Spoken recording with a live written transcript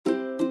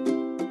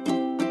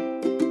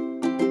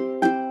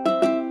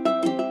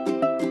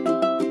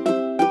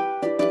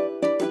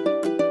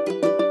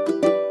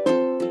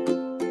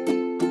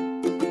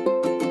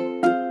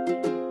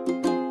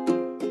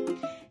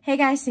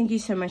guys, thank you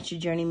so much for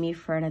joining me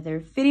for another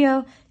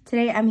video.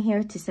 Today I'm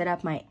here to set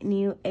up my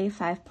new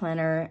A5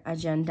 planner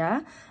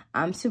agenda.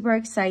 I'm super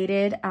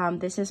excited.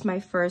 This is my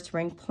first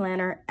ring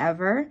planner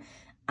ever.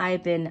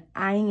 I've been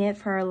eyeing it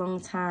for a long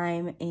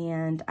time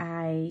and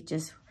I'm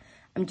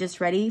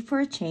just ready for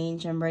a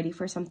change. I'm ready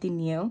for something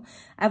new.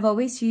 I've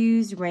always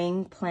used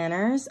ring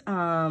planners.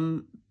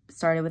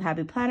 Started with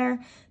Happy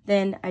Planner,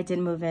 then I did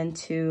move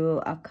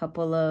into a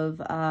couple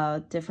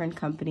of different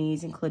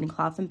companies, including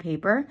Cloth and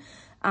Paper,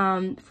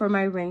 for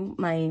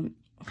my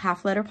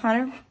half letter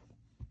planner.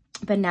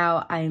 But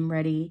now I'm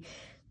ready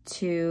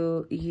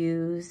to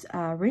use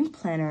a ring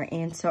planner,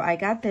 and so I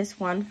got this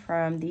one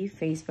from the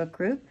Facebook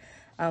group,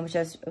 which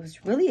I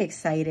was really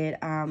excited,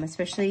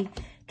 especially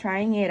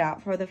trying it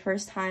out for the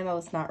first time. I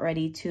was not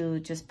ready to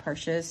just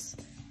purchase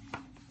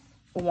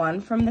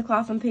one from the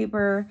Cloth and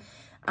Paper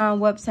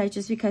website,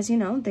 just because, you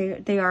know,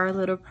 they are a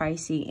little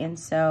pricey. And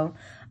so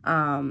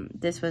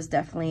this was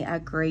definitely a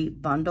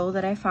great bundle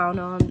that I found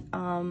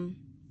on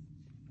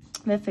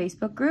the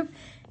Facebook group,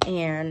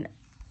 and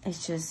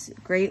it's just a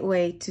great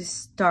way to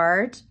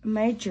start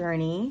my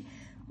journey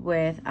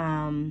with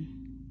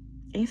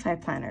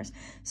A5 planners.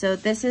 So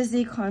this is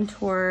the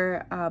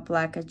Contour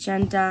Black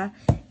Agenda.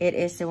 It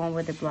is the one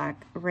with the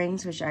black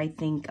rings, which I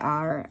think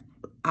are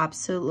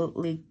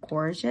absolutely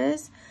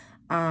gorgeous.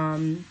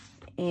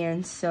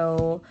 And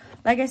so,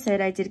 like I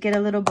said, I did get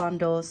a little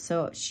bundle,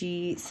 so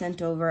she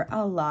sent over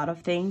a lot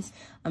of things.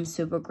 I'm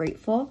super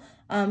grateful.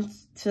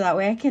 So that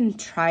way I can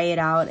try it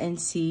out and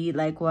see,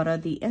 like, what are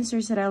the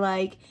inserts that I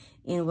like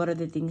and what are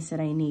the things that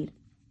I need.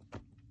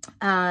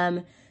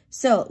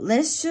 So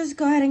let's just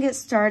go ahead and get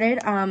started.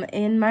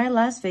 In my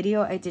last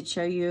video, I did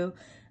show you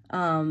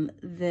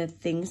the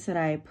things that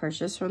I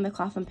purchased from the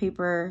Cloth and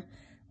Paper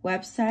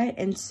website,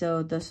 and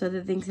so those are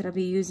the things that I'll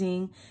be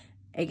using.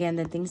 Again,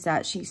 the things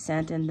that she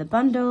sent in the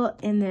bundle,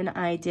 and then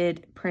I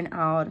did print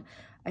out,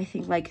 I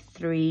think, like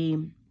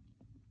 3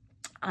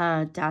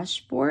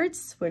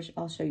 dashboards, which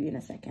I'll show you in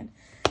a second.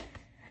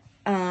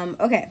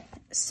 Okay,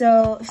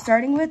 so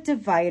starting with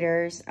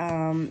dividers,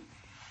 the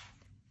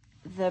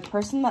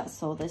person that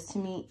sold this to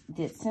me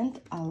did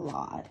send a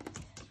lot,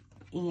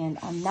 and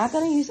I'm not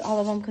going to use all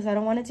of them because I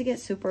don't want it to get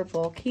super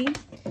bulky.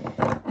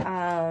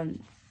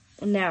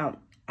 Now,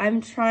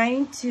 I'm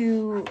trying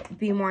to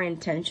be more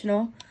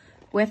intentional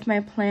with my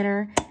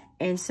planner,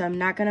 and so I'm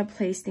not going to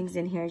place things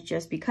in here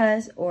just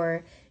because,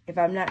 or if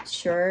I'm not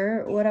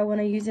sure what I want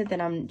to use it, then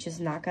I'm just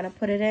not going to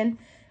put it in.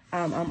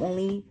 I'm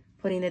only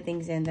putting the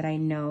things in that I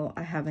know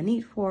I have a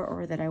need for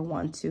or that I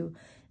want to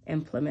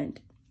implement.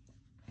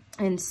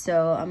 And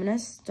so I'm going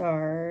to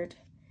start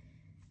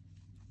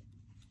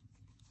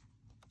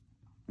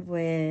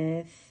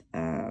with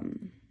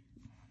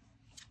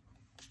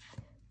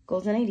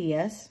goals and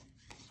ideas.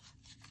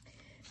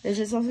 There's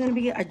just also going to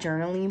be a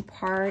journaling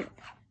part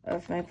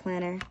of my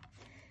planner.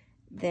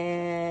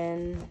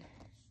 Then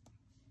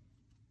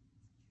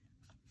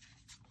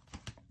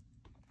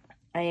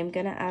I am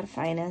gonna add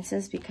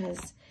finances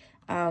because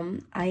I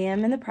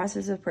am in the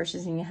process of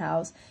purchasing a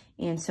house,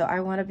 and so I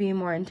want to be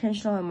more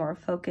intentional and more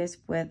focused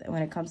with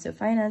when it comes to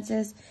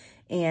finances,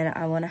 and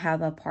I want to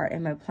have a part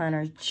in my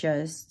planner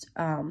just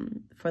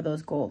for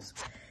those goals.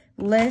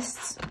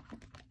 Lists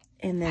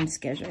and then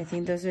schedule. I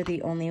think those are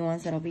the only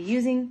ones that I'll be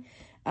using.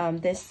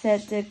 This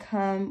set did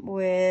come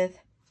with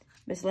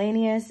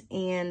miscellaneous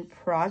and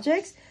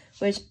projects,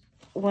 which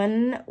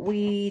when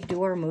we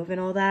do our move and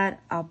all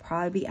that, I'll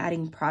probably be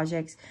adding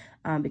projects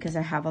because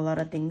I have a lot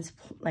of things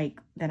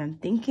like that I'm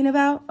thinking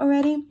about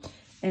already.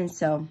 And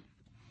so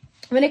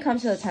when it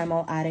comes to the time,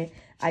 I'll add it.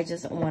 I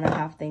just want to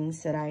have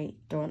things that I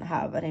don't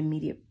have an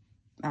immediate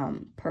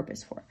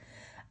purpose for.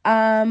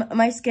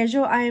 My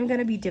schedule, I am going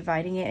to be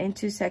dividing it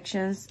into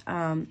sections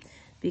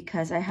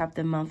because I have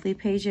the monthly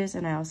pages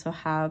and I also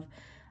have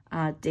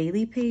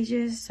daily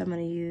pages. So I'm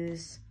going to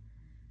use,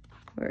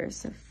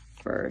 where's the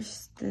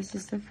first? This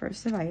is the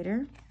first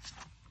divider.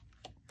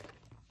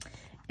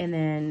 And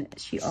then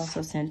she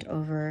also sent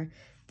over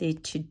the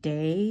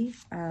today,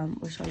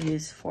 which I'll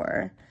use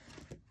for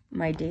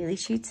my daily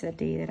sheets, the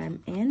day that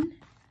I'm in.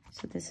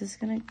 So this is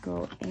going to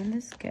go in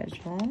the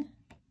schedule.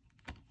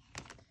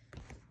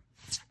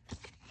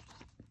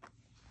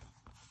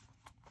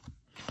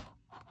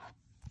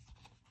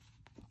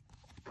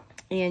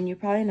 And you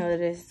probably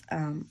noticed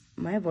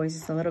my voice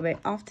is a little bit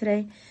off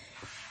today.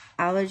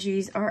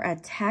 Allergies are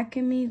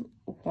attacking me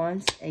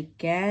once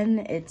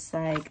again. It's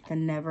like the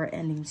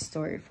never-ending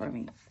story for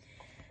me.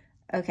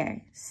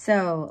 Okay,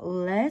 so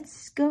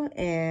let's go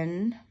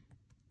in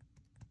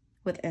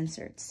with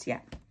inserts. Yeah.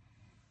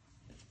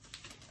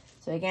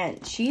 So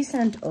again, she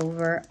sent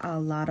over a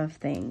lot of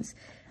things.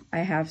 I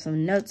have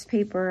some notes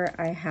paper.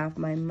 I have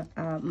my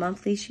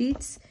monthly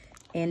sheets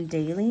and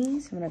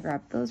daily. So I'm gonna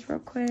grab those real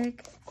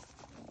quick.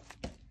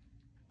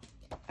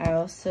 I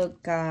also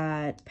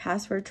got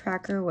password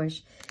tracker,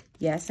 which,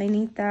 yes, I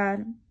need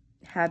that.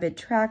 Habit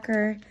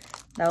tracker,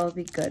 that will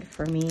be good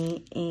for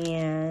me.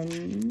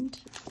 And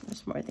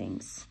there's more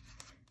things.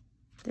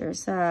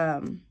 There's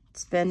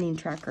spending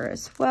tracker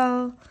as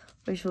well,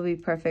 which will be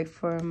perfect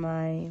for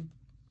my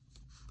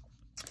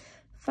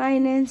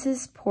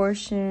finances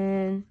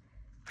portion,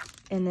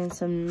 and then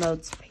some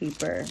notes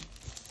paper.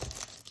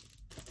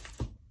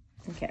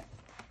 Okay,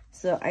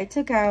 so I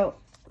took out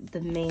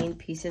the main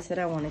pieces that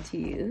I wanted to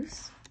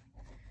use.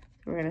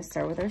 We're gonna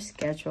start with our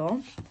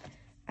schedule.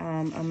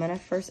 I'm gonna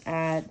first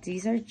add,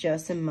 these are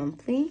just a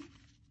monthly.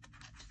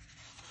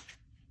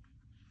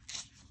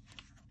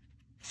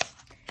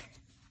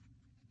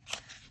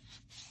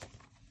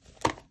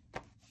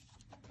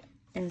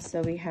 And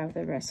so we have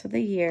the rest of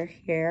the year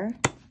here.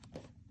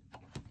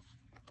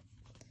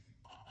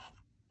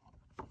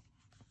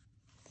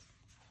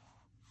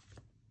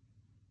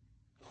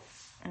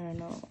 I don't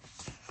know.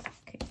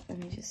 Okay, let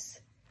me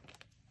just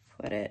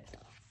put it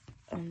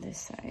on this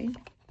side.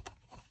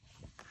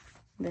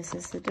 This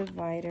is the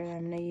divider that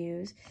I'm going to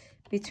use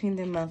between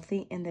the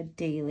monthly and the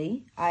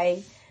daily.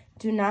 I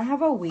do not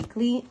have a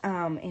weekly,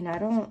 and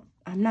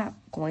I'm not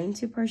going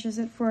to purchase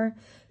it for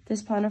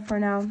this planner for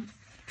now,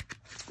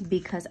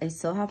 because I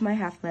still have my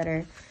half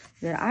letter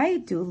that I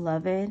do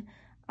love it.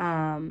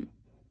 And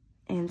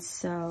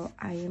so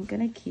I am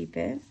going to keep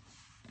it.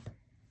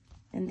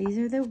 And these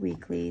are the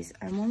weeklies.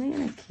 I'm only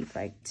going to keep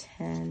like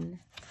 10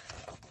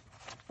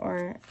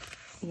 or,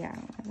 yeah,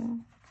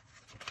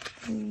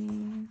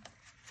 3.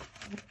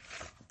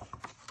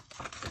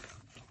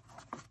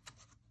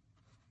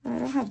 I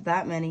don't have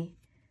that many,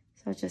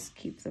 so I'll just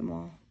keep them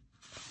all.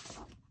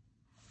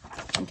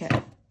 Okay.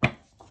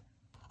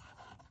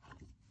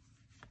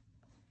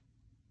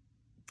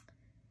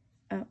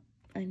 Oh,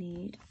 I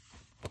need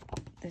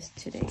this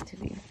today to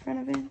be in front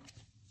of it.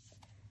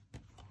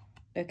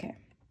 Okay.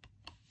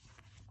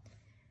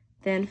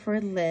 Then for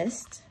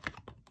list,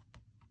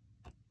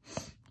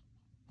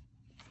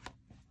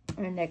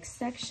 our next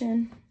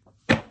section.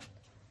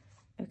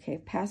 Okay,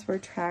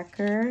 password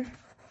tracker.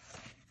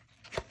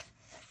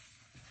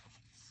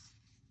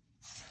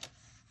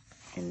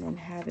 And then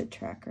habit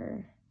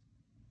tracker.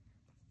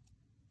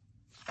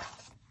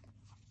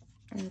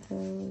 Are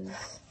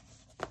those?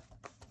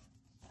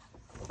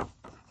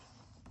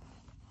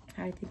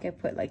 I think I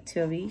put like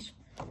 2 of each.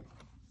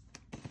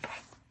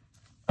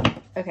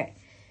 Okay.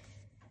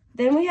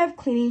 Then we have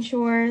cleaning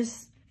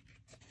chores.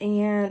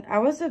 And I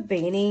was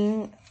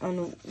debating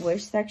on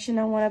which section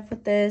I want to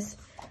put this.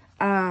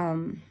 I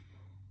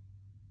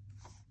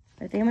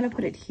think I'm going to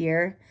put it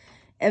here.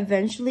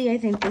 Eventually, I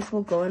think this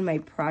will go in my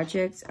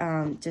projects,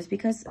 just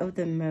because of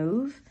the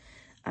move.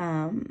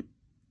 I'm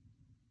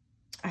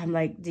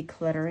like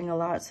decluttering a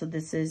lot, so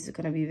this is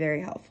going to be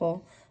very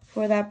helpful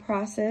for that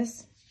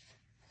process.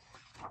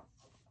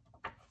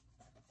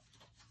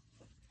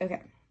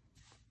 Okay.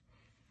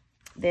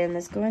 Then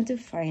let's go into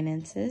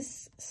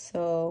finances.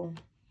 So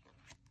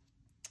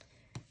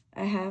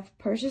I have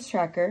purchase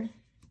tracker.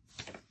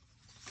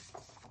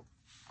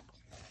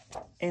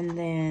 And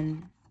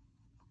then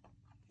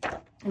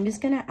I'm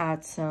just going to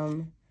add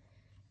some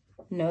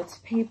notes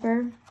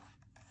paper.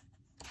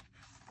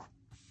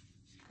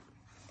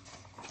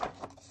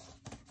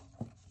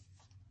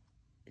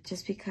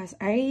 Just because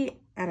I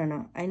don't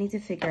know. I need to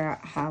figure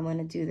out how I'm going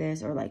to do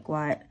this, or like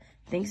what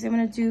things I'm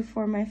going to do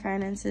for my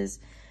finances.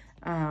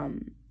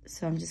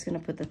 So I'm just going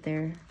to put that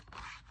there.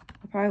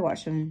 I'll probably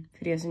watch some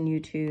videos on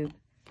YouTube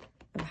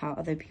of how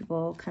other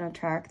people kind of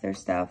track their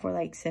stuff or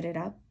like set it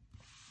up.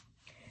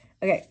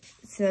 Okay,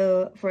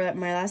 so for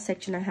my last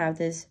section, I have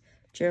this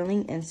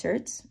journaling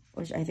inserts,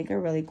 which I think are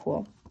really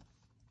cool.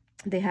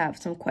 They have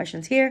some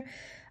questions here,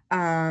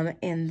 and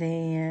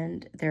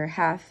then they're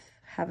half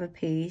a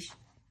page.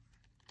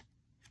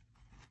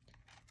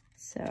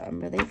 So I'm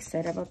really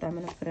excited about that. I'm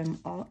going to put them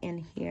all in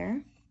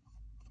here.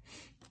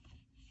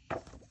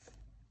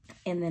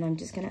 And then I'm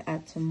just going to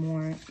add some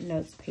more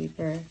notes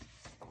paper.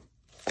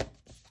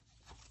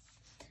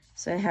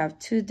 So I have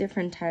 2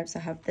 different types. I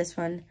have this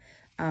one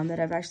that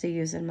I've actually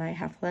used in my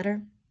half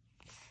letter.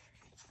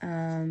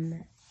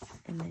 And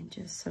then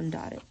just some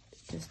dotted,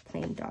 just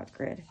plain dot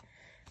grid.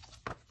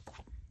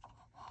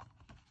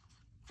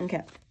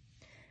 Okay.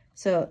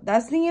 So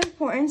that's the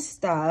important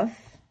stuff.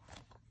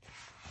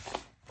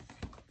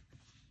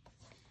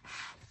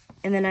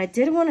 And then I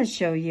did want to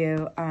show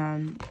you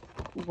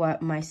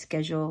what my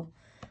schedule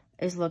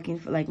is looking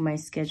for, like my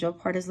schedule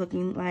part is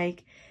looking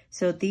like.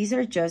 So these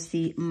are just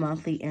the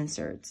monthly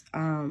inserts.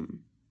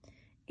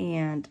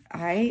 And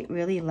I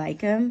really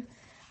like them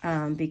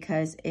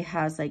because it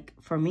has, like,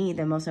 for me,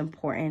 the most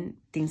important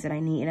things that I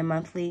need in a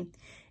monthly.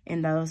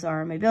 And those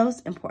are my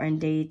bills, important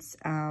dates,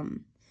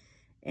 and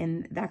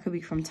that could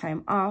be from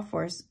time off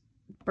or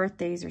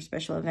birthdays or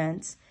special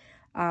events.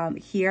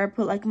 Here I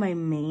put like my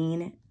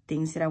main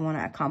things that I want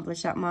to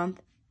accomplish that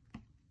month.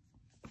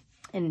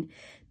 And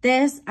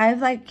this,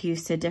 I've like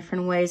used it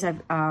different ways.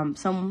 I've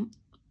some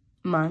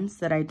months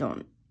that I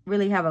don't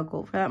really have a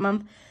goal for that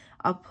month,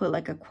 I'll put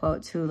like a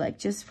quote to, like,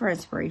 just for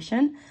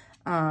inspiration,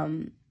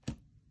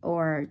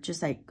 or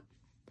just like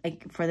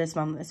for this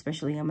month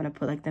especially, I'm gonna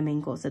put like the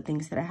main goals, the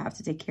things that I have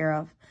to take care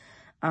of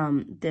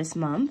this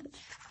month.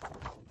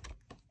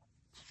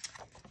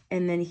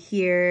 And then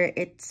here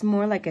it's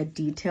more like a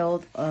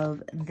detailed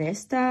of this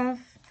stuff.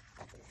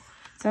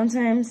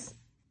 Sometimes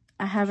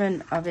I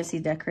haven't obviously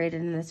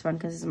decorated in this one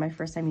because this is my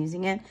first time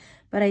using it,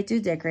 but I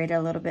do decorate a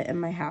little bit in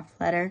my half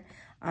letter.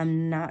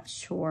 I'm not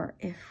sure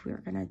if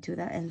we're gonna do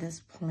that in this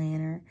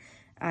planner.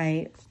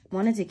 I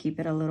wanted to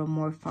keep it a little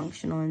more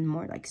functional and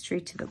more like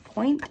straight to the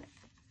point.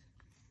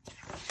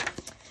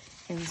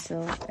 And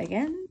so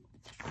again,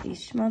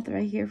 each month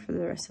right here for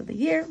the rest of the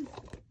year.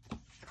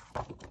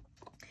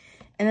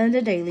 And then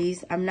the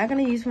dailies, I'm not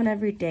gonna use one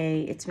every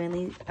day. It's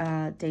mainly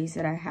days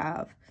that I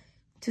have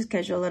to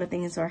schedule a lot of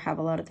things or have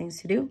a lot of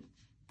things to do.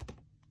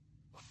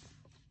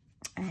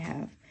 I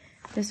have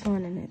this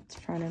one and it's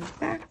front and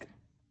back.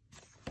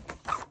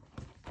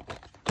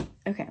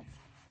 Okay,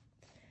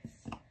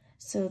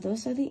 so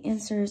those are the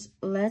inserts.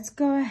 Let's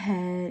go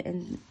ahead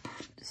and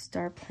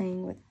start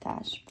playing with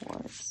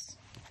dashboards.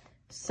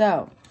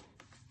 So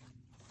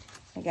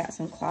I got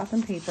some cloth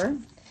and paper,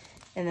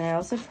 and then I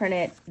also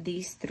printed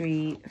these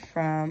 3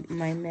 from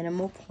my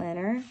minimal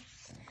planner.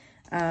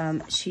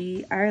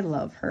 I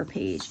love her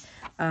page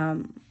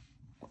and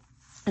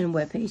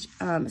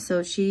webpage.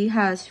 So she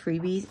has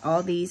freebies.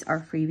 All these are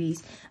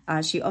freebies.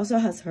 She also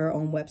has her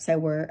own website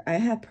where I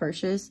have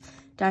purchased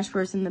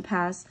dashboards in the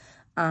past,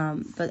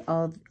 but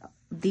all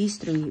these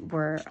 3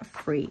 were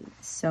free,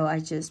 so I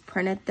just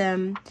printed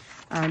them.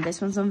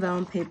 This one's on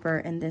vellum paper,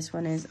 and this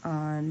one is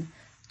on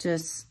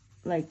just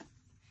like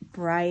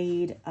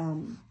bright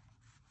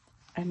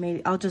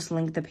I'll just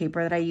link the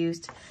paper that I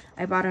used.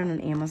 I bought it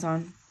on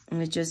Amazon,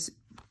 and it's just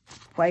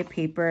white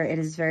paper. It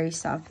is very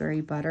soft,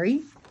 very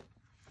buttery.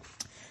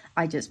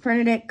 I just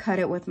printed it, cut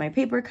it with my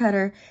paper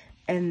cutter,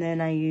 and then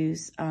I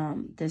use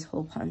this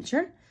hole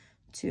puncher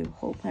to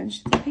hole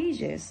punch the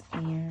pages.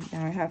 And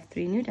now I have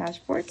 3 new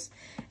dashboards,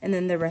 and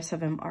then the rest of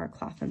them are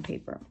cloth and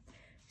paper.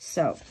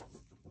 So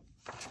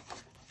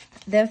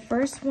the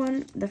first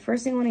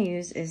thing I want to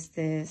use is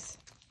this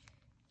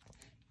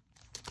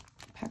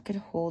pocket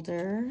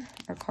holder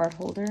or card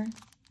holder.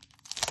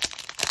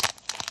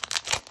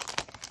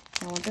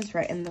 I want this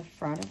right in the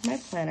front of my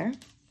planner.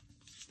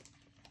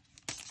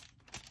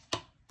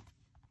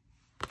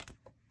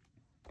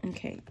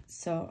 Okay,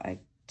 so I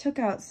took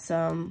out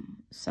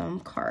some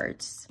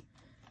cards,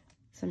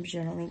 some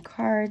journaling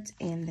cards,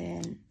 and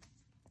then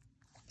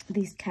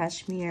these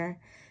cashmere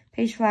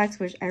page flags,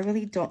 which I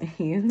really don't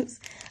use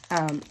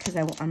because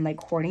I'm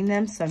like hoarding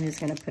them, so I'm just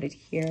gonna put it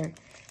here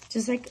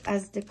just like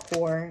as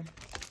decor.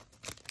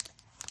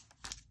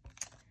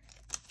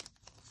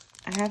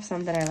 I have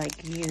some that I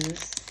like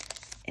use,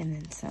 and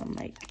then some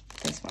like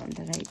this one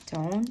that I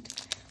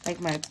don't. Like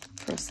my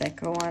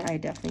Prosecco one, I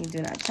definitely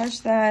do not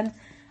touch that.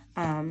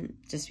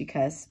 Just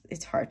because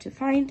it's hard to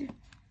find.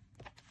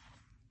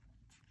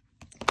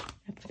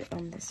 I put it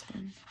on this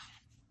one.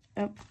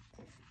 Oh,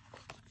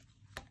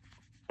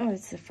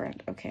 it's the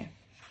front. Okay.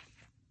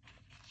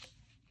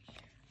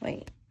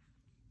 Wait.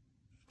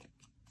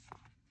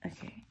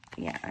 Okay.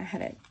 Yeah, I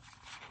had it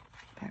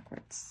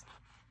backwards.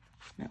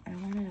 No, I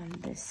want it on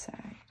this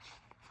side.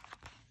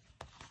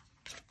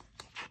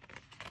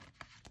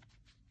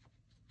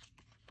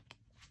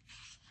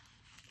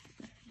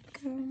 There we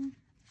go.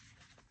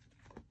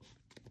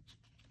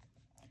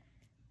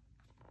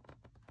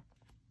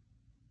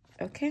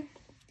 Okay,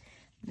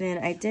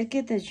 then I did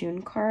get the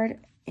June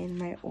card in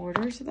my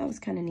order, so that was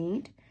kind of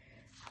neat.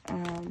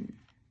 And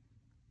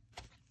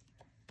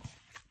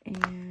I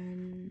think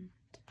I'm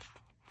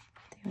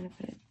gonna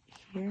put it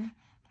here.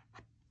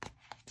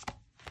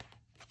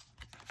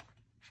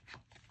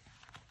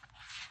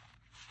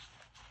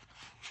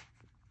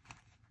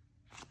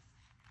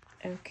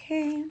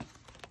 Okay,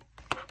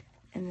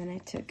 and then I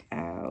took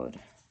out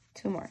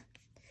 2 more.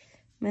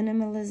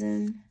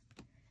 Minimalism,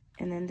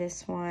 and then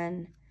this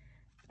one.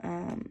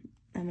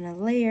 I'm gonna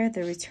layer.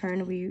 The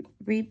return we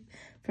reap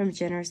from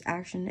generous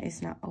action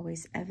is not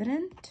always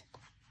evident.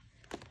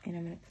 And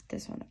I'm gonna put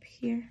this one up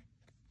here.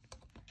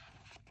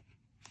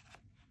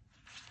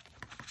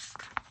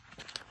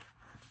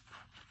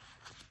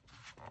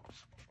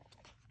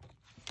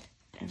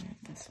 And then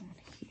this one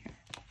here.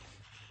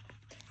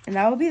 And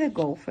that will be the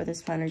goal for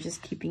this planner,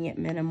 just keeping it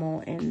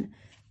minimal and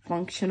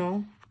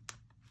functional.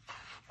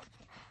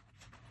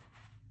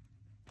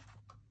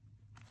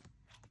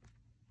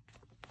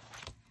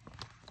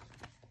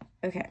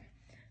 Okay,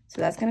 so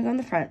that's gonna go in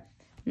the front.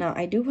 Now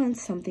I do want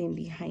something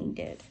behind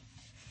it,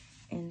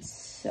 and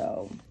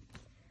so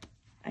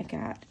I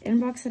got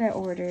inbox that I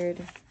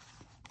ordered.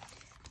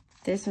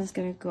 This one's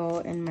gonna go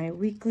in my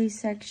weekly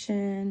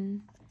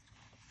section.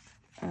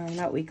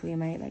 Not weekly,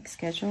 my like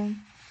schedule.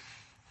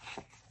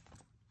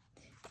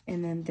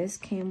 And then this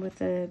came with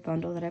the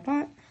bundle that I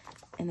bought.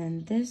 And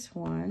then this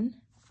one,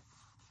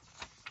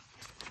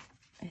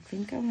 I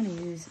think I'm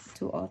gonna use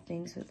Do All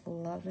Things with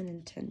Love and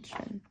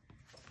Intention.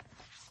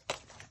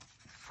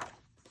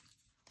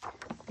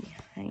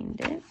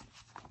 Behind it.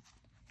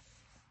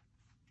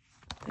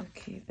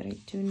 Okay, but I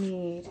do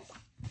need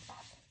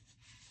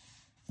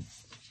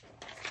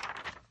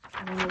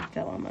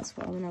vellum as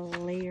well. I'm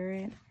gonna layer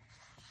it.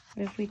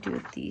 What if we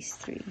do these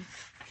 3?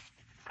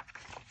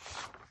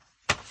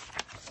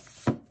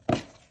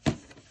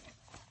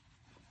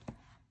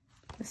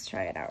 Let's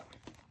try it out.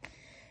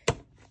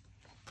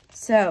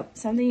 So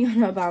something you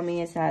know about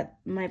me is that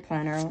my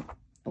planner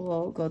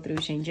will go through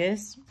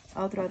changes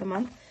all throughout the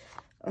month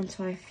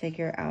until I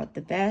figure out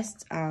the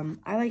best. I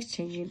like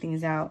changing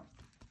things out,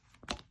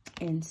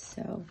 and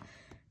so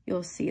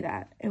you'll see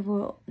that it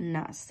will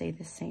not stay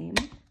the same.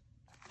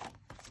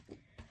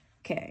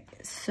 Okay,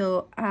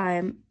 so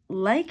I'm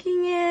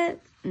liking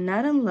it,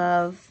 not in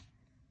love.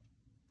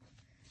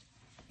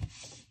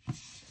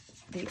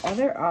 The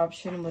other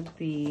option would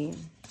be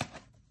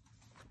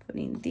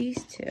putting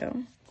these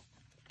two.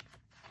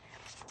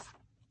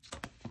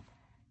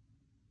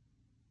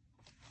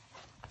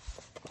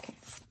 Okay,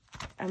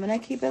 I'm gonna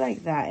keep it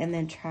like that and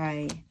then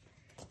try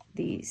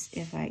these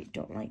if I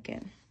don't like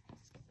it.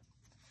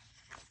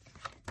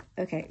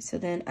 Okay, so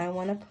then I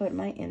want to put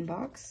my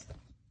inbox.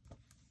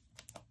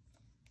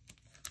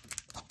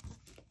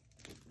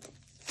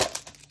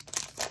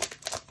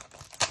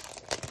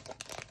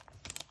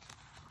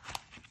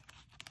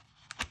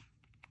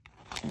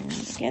 And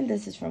again,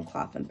 this is from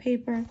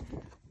𝗀𝗵𝗵𝗃𝗃.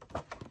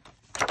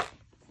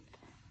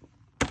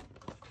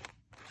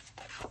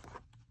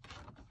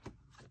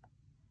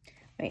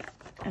 Wait,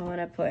 I want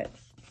to put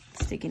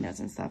sticky notes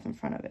and stuff in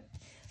front of it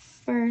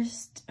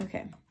first.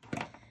 Okay,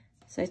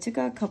 so I took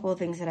out a couple of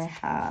things that I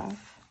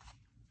have.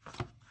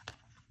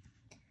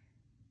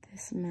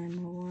 This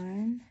memo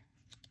one.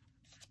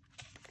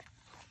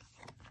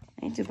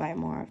 I need to buy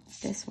more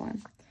of this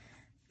one.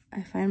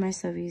 I find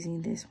myself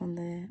using this one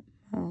the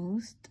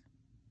most.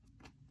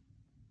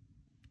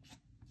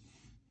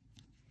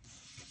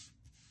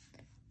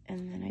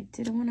 And then I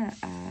did want to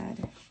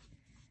add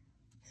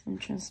some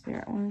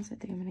transparent ones. I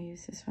think I'm going to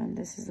use this one.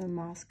 This is a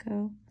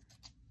Moscow.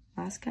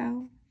 I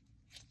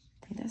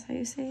think that's how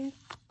you say it.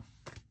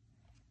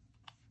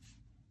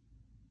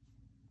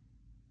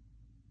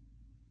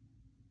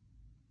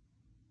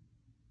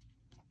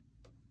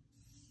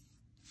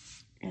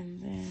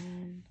 And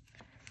then,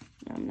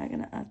 no, I'm not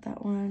going to add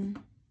that one.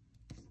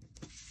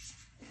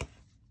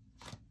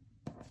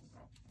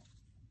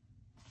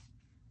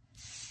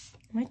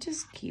 I might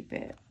just keep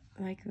it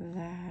like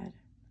that.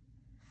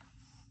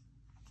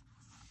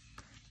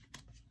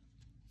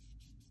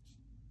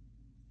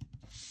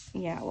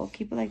 Yeah, we'll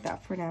keep it like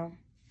that for now.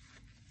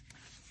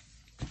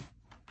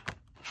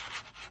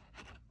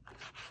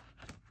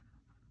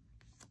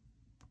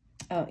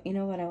 Oh, you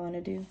know what I want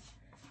to do?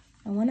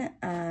 I want to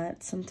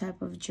add some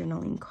type of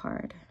journaling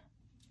card.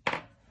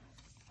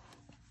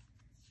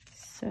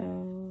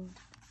 So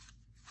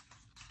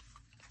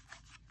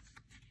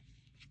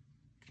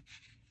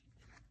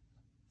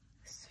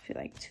this feel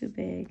like too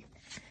big.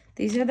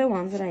 These are the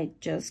ones that I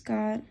just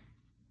got.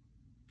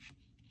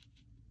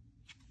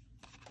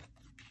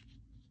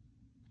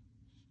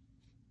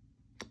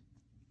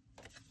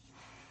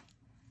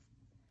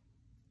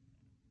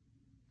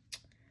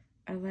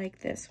 I like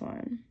this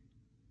one,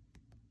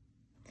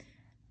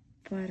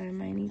 but I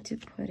might need to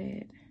put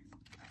it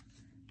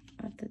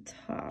at the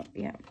top.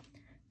 Yeah,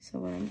 so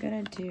what I'm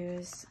gonna do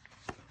is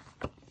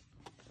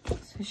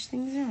switch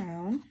things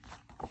around,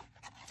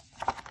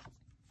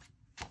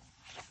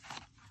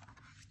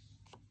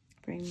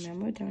 bring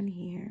memo down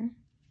here,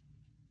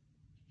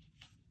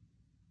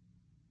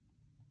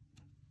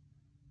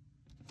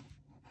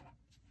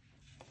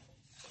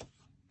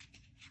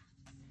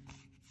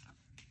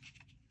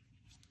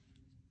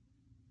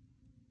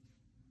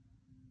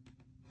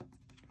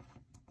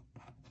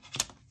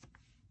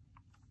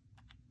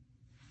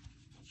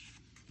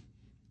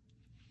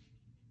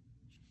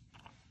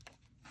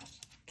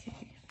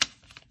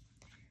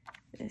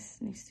 this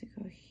needs to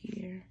go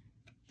here.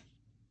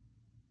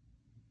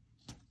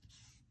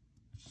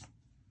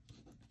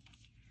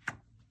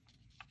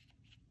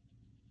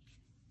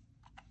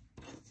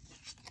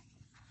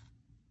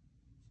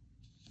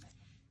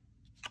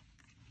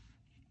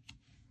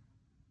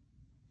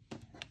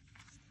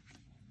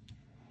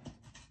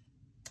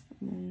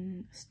 And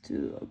then let's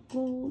do a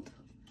gold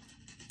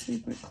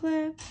paper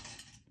clip.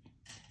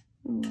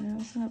 Ooh, I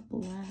also have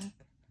black.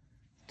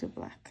 Do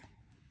black.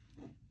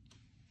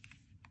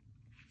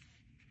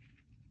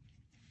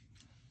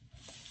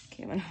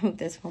 I'm gonna move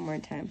this one more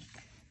time.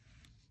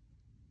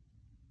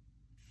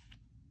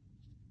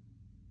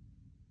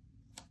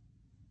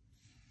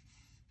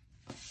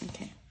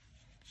 Okay,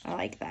 I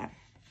like that.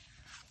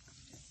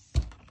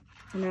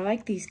 And I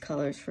like these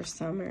colors for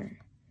summer.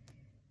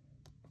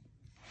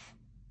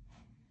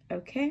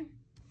 Okay.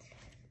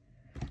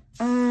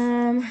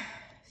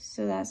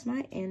 So that's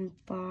my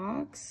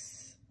inbox.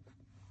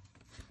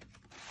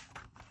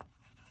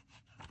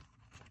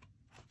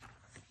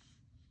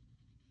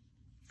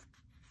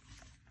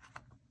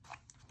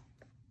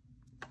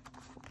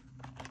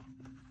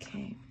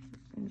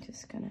 I'm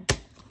just gonna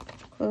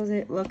close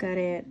it, look at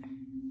it,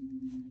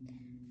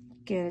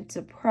 get it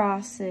to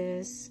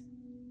process.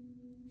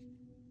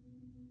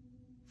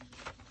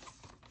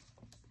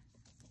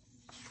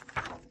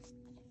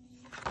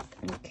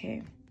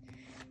 Okay,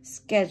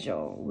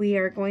 schedule. We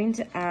are going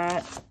to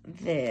add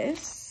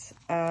this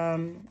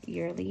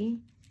yearly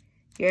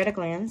Year at a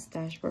Glance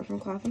dashboard from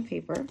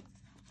𝗀𝗵𝗵𝗃𝗃.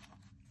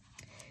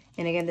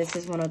 And again, this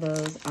is one of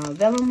those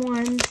vellum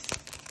ones.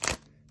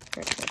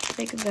 Perfect.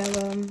 thick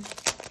vellum.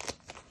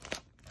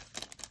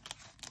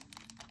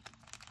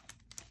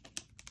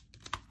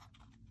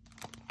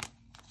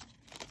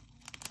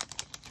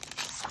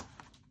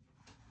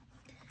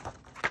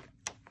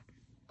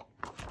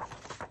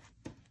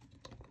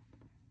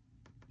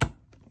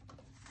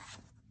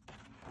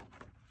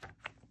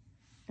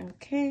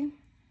 Okay.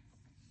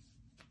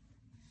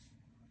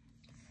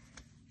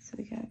 So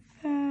we got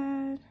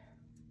that.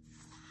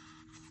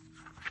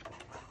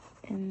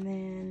 And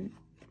then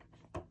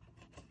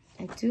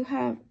I do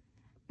have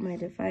my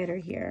divider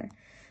here.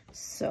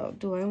 So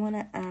do I want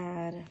to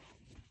add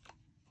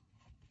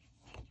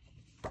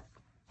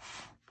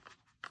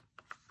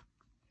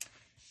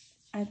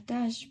a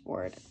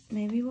dashboard?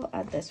 Maybe we'll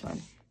add this one.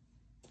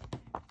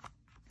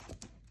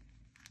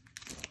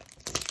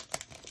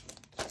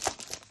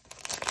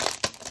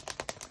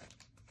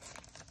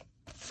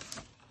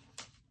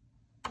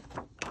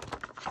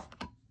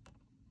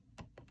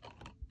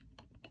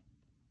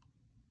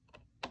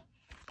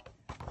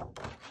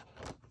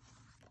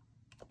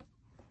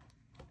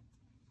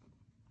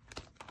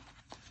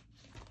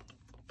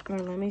 Or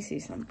let me see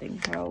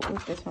something. How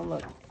would this one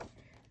look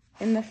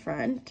in the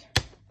front?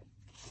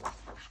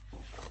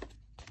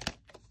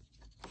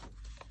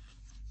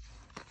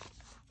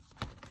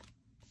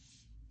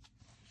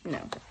 No,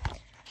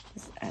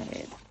 just add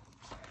it.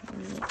 A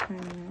little tiny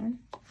on.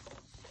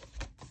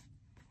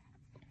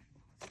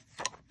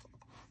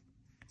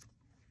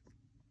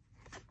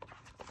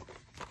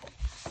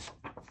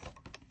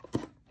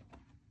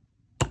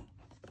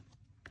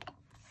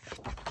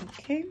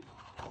 Okay.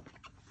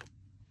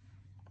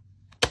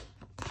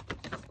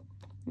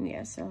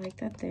 Yes, I like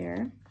that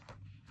there.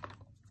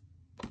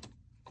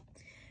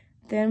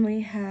 Then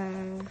we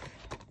have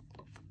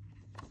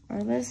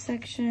our list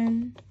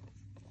section.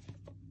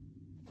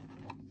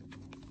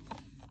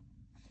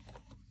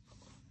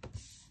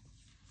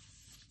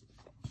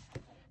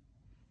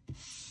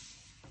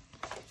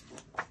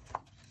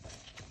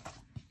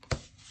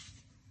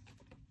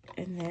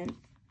 And then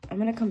I'm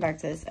gonna come back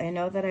to this. I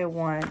know that I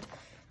want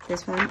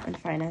this one in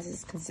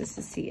finances.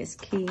 Consistency is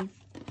key.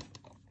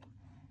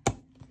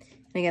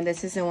 Again,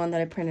 this is the one that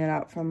I printed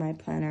out from my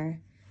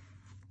planner,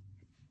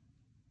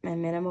 my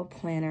minimal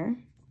planner.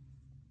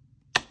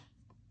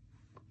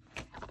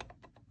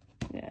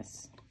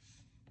 Yes.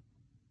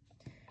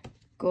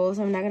 Goals,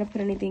 I'm not going to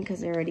put anything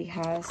because it already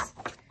has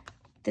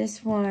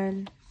this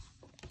one,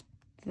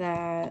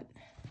 that.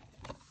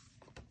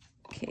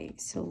 Okay,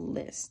 so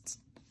list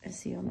is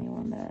the only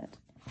one that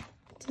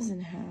doesn't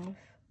have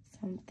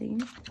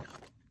something.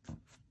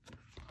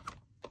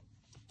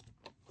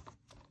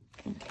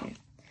 Okay.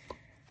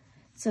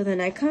 So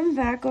then I come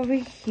back over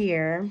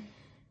here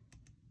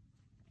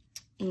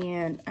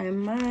and I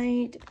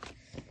might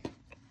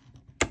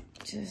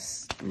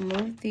just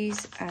move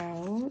these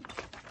out,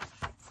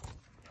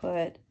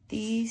 put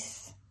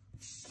these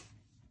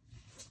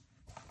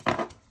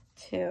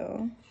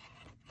two.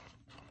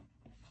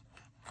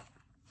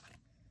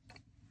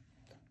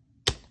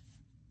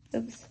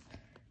 Oops,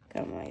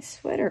 got my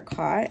sweater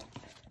caught.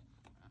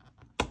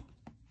 There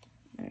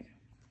we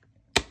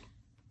go.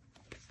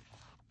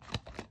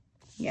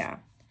 Yeah.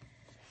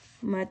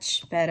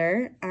 Much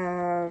better.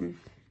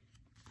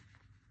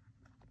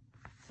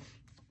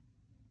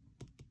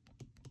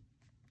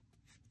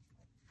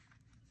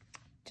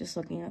 Just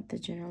looking at the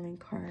journaling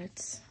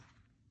cards.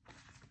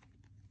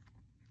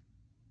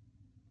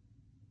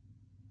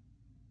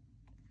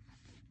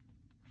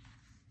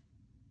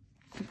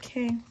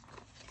 Okay,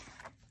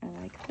 I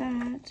like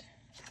that.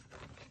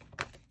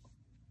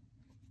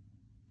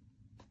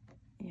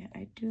 Yeah,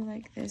 I do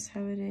like this,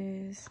 how it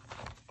is.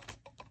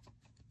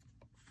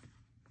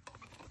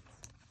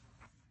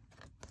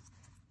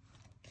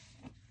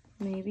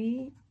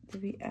 Maybe, do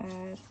we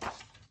add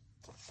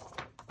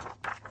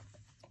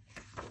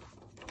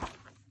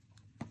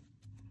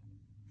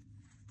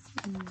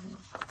I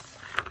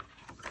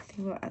think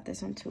we'll add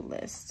this onto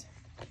list.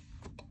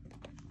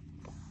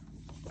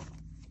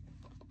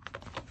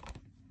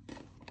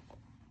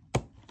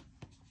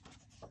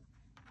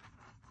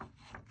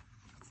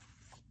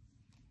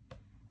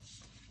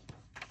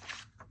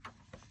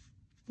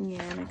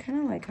 Yeah, and I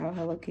kind of like how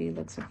Hello Kitty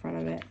looks in front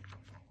of it.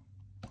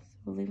 So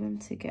we'll leave them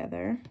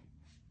together.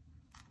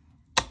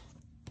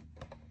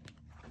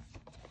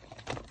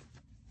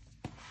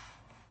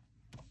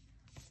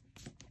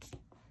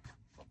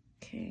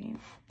 Okay.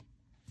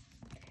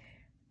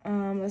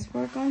 Let's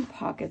work on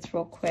pockets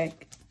real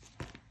quick.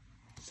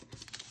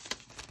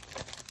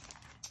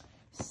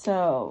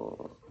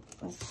 So,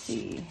 let's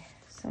see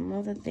some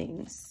of the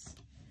things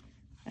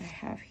I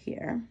have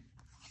here.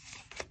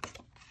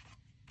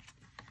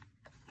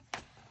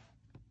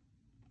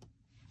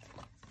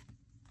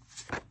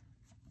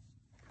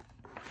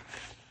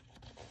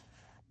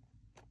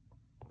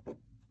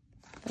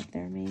 Up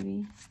there,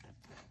 maybe.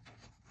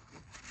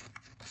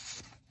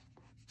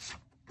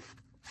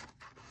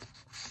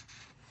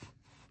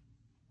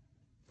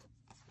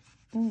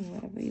 Oh,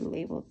 whatever you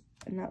labeled,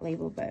 not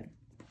labeled, but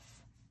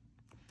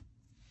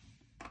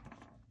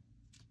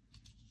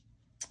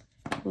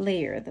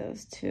layer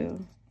those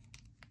two.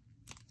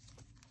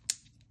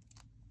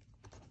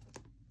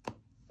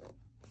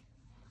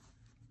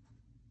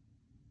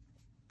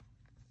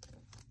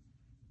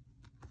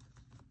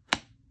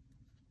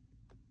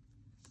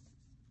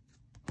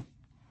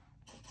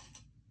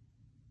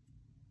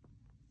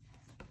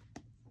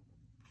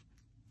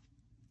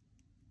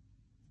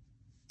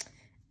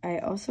 I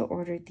also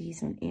ordered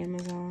these on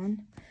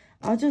Amazon.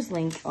 I'll just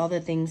link all the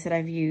things that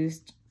I've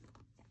used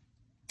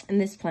in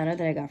this planner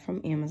that I got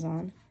from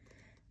Amazon.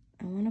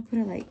 I want to put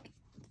it like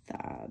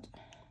that.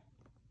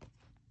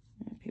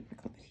 Paper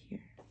clip it here.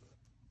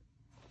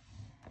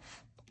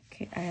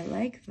 Okay, I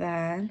like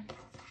that.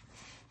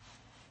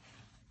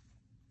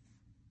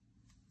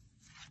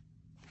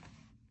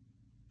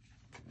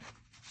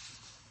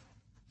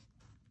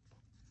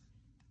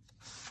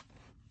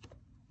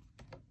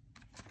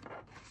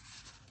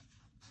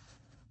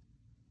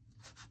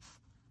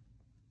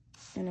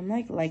 And I'm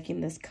like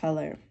liking this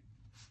color.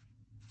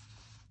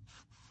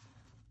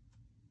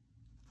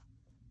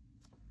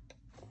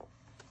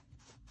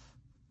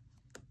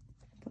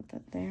 Put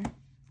that there.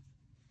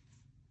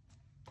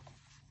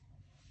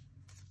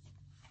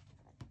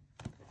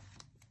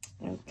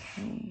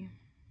 Okay.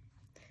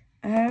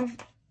 I have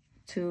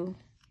 2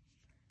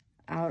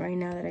 out right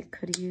now that I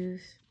could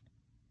use.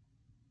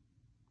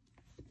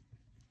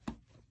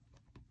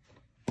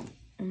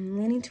 I'm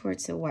leaning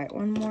towards the white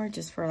one more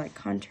just for like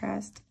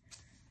contrast.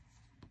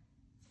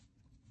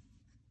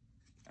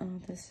 Oh,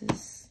 this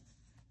is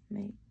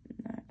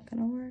not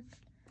gonna work.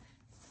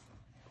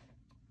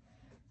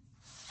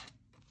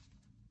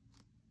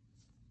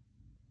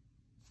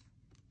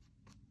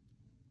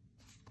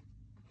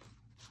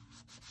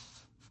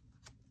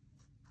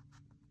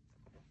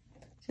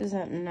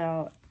 Doesn't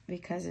know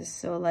because it's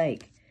so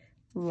like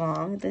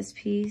long, this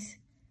piece.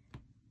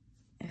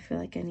 I feel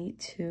like I need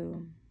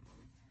to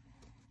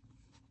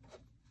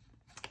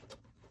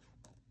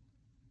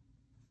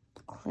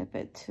clip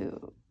it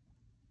to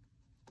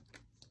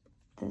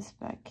this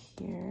back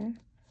here.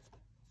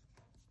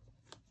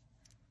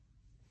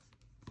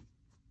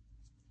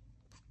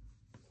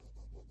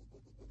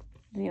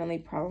 The only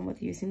problem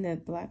with using the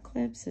black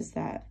clips is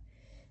that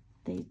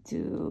they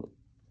do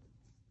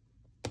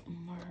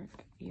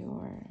mark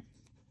your,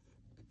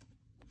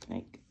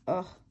 like,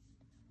 oh,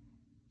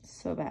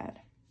 so bad.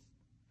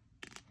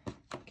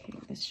 Okay,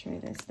 let's try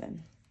this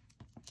then.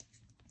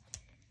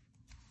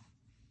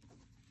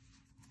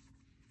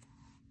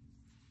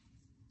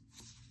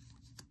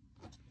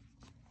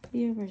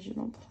 The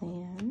original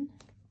plan.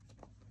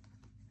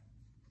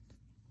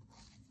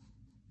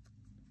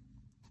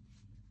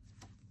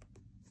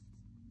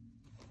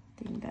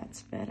 I think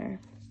that's better.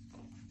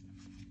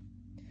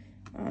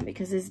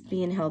 Because it's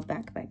being held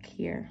back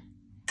here.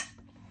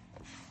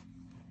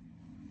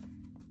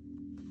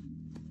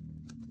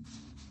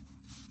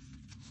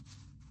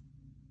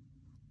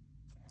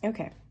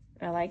 Okay,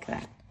 I like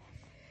that.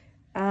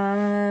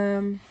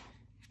 And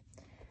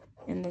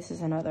this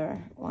is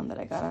another one that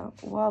I got a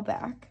while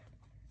back.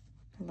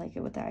 I like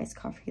it with the iced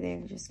coffee there.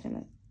 I'm just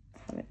gonna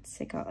have it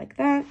stick out like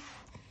that.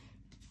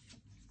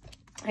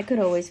 I could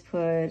always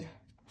put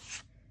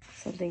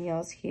something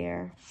else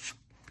here.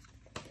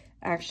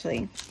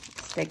 Actually,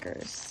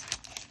 stickers.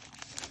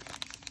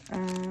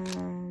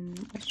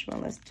 Which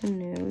one? Let's do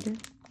nude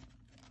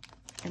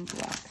and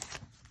black.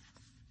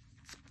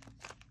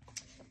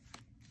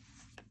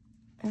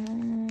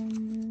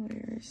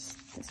 Where's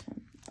this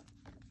one?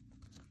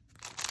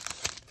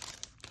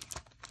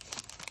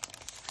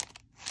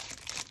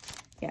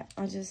 Yeah,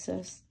 I'll just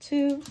use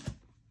 2.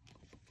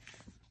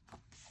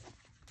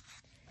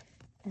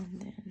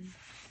 And then,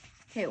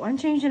 okay, one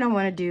change that I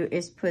want to do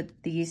is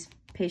put these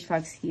page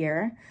flags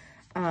here.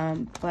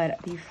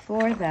 But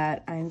before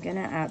that, I'm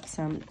gonna add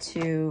some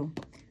to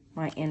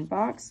my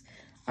inbox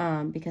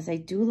because I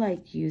do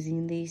like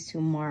using these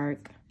to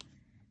mark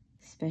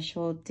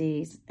special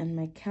days in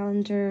my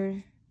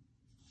calendar.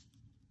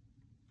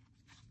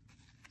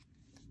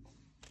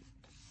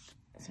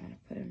 So I'm gonna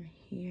put them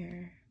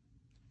here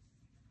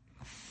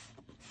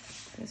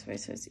this way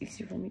so it's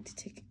easy for me to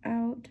take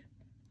out.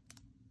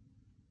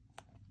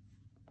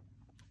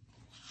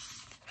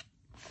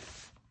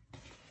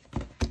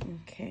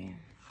 Okay.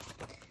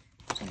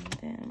 And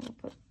then we'll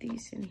put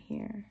these in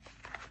here.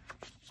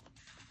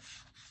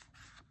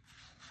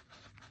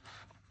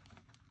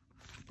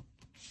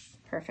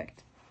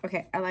 Perfect.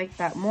 Okay, I like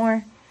that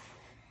more.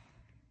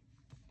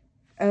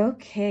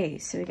 Okay,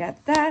 so we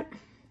got that.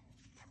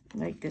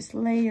 Like this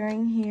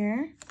layering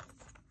here.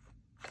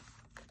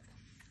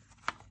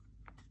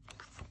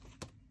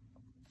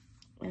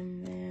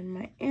 And then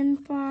my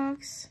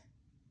inbox.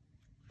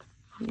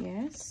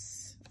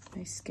 Yes.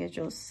 My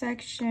schedule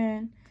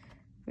section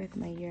with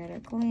my year at a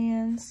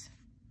glance.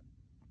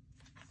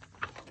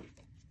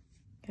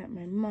 Got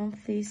my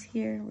monthlies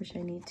here, which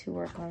I need to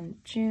work on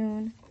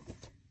June.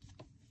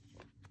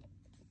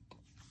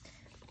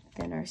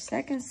 Then our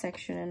second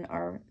section in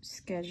our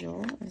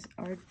schedule is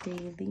our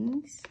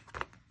dailies.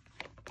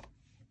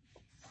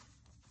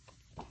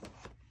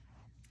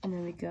 And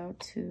then we go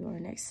to our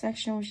next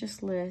section, which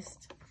is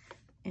list.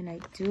 And I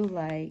do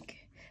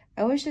like,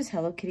 I wish this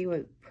Hello Kitty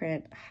would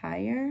print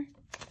higher,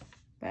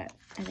 but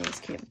I think it's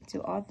cute.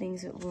 Do all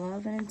things with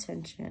love and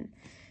intention.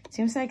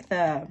 Seems like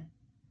the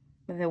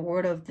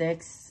word of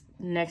this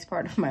next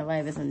part of my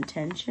life is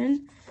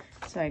intention.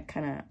 So I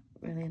kind of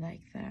really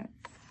like that.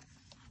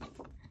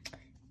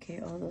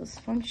 Okay, all those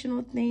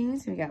functional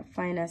things. We got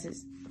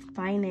finances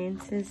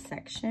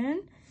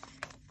section.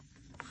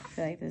 I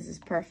feel like this is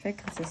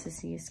perfect.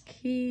 Consistency is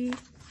key.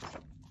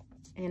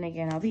 And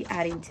again, I'll be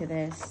adding to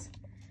this.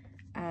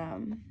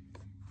 And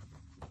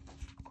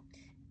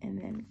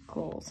then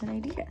goals and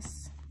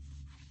ideas.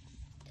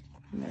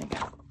 And then I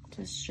got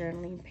just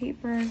journaling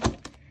paper.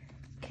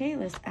 Okay,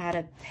 let's add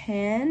a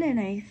pen. And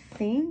I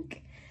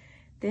think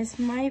this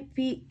might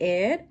be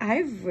it.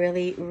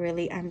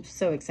 I'm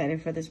so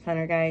excited for this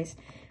planner, guys.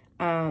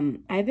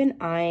 I've been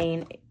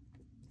eyeing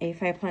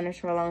A5 planners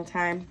for a long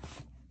time.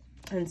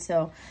 And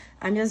so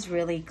I'm just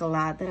really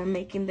glad that I'm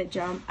making the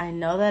jump. I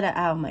know that,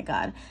 oh my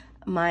God,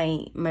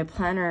 my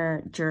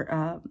planner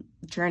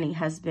journey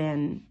has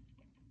been,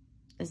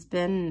 it's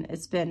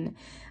been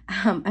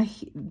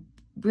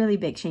really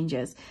big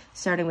changes,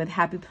 starting with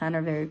Happy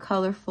Planner, very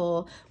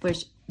colorful,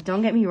 which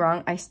don't get me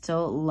wrong, I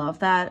still love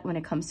that when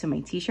it comes to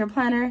my teacher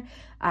planner,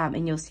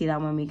 and you'll see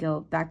that when we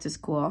go back to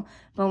school.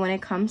 But when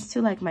it comes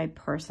to like my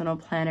personal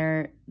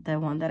planner, the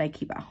one that I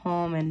keep at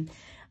home, and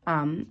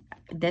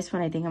this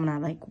one I think I'm gonna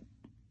like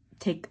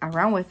take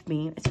around with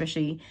me,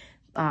 especially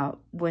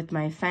with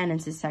my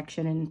finances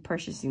section and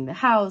purchasing the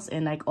house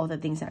and like all the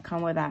things that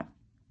come with that.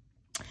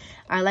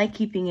 I like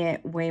keeping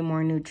it way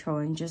more neutral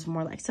and just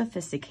more like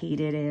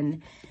sophisticated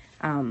and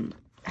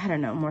I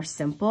don't know, more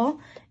simple.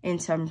 And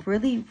so I'm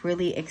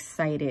really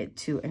excited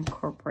to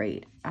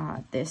incorporate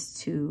this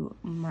to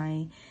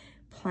my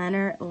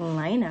planner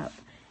lineup.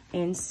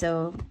 And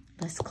so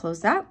let's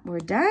close that. We're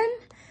done.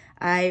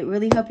 I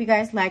really hope you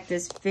guys liked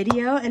this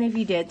video, and if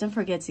you did, don't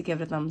forget to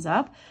give it a thumbs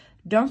up.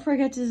 Don't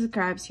forget to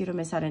subscribe so you don't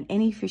miss out on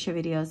any future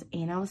videos,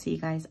 and I will see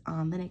you guys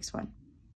on the next one.